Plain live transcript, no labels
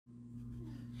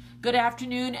Good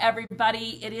afternoon,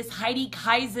 everybody. It is Heidi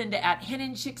Kaisend at Hen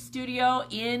and Chick Studio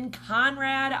in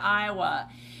Conrad, Iowa.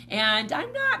 And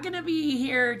I'm not going to be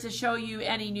here to show you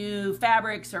any new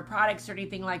fabrics or products or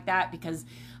anything like that because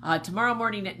tomorrow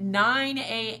morning at 9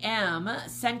 a.m.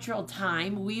 Central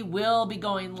Time, we will be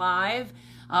going live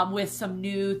with some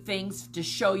new things to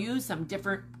show you, some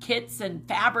different kits and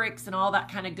fabrics and all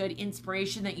that kind of good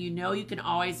inspiration that you know you can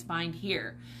always find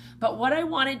here. But what I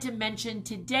wanted to mention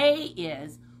today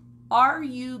is, are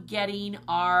you getting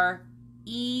our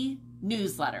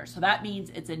e-newsletter? So that means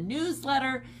it's a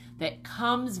newsletter that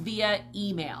comes via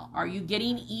email. Are you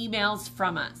getting emails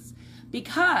from us?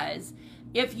 Because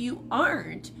if you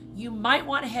aren't, you might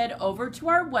want to head over to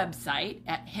our website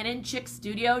at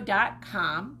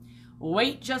henandchickstudio.com.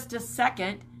 Wait just a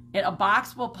second. A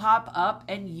box will pop up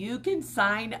and you can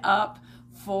sign up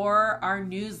for our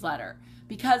newsletter,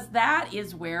 because that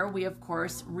is where we, of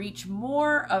course, reach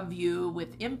more of you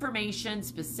with information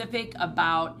specific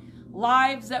about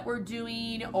lives that we're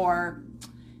doing, or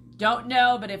don't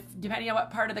know, but if depending on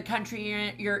what part of the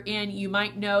country you're in, you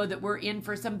might know that we're in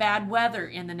for some bad weather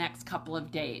in the next couple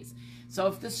of days. So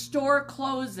if the store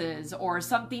closes or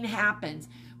something happens,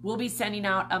 we'll be sending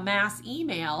out a mass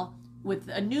email with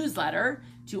a newsletter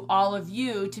to all of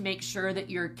you to make sure that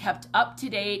you're kept up to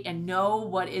date and know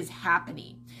what is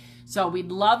happening. So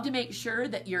we'd love to make sure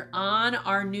that you're on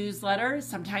our newsletter.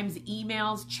 Sometimes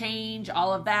emails change,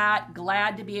 all of that.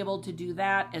 Glad to be able to do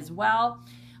that as well.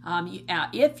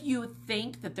 If you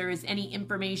think that there is any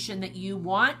information that you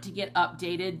want to get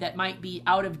updated that might be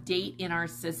out of date in our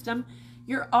system,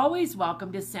 you're always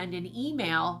welcome to send an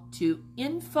email to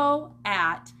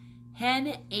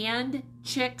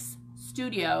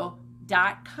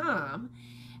info@henandchicksstudio.com.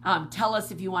 Tell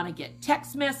us if you want to get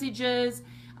text messages.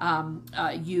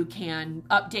 You can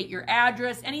update your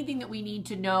address, anything that we need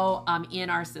to know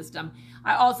in our system.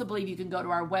 I also believe you can go to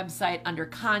our website under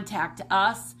Contact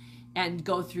Us and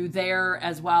go through there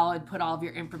as well and put all of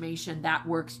your information. That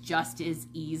works just as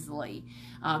easily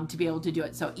to be able to do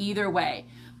it. So either way,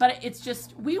 but it's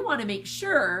just, we want to make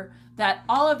sure that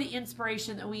all of the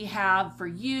inspiration that we have for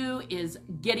you is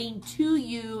getting to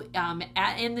you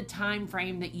in the time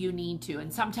frame that you need to.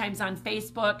 And sometimes on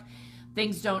Facebook,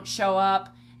 things don't show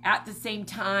up at the same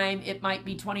time. It might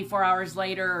be 24 hours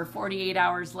later or 48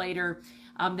 hours later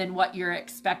than what you're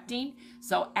expecting.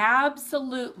 So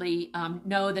absolutely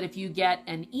know that if you get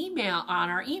an email on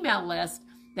our email list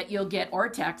that you'll get, or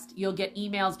text, you'll get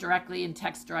emails directly and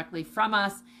text directly from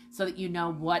us so that you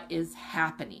know what is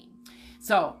happening.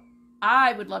 So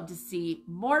I would love to see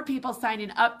more people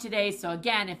signing up today. So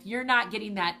again, if you're not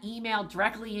getting that email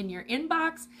directly in your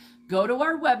inbox, go to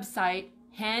our website,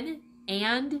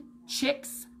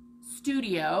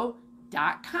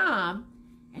 henandchicksstudio.com,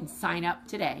 and sign up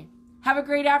today. Have a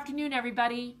great afternoon,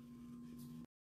 everybody.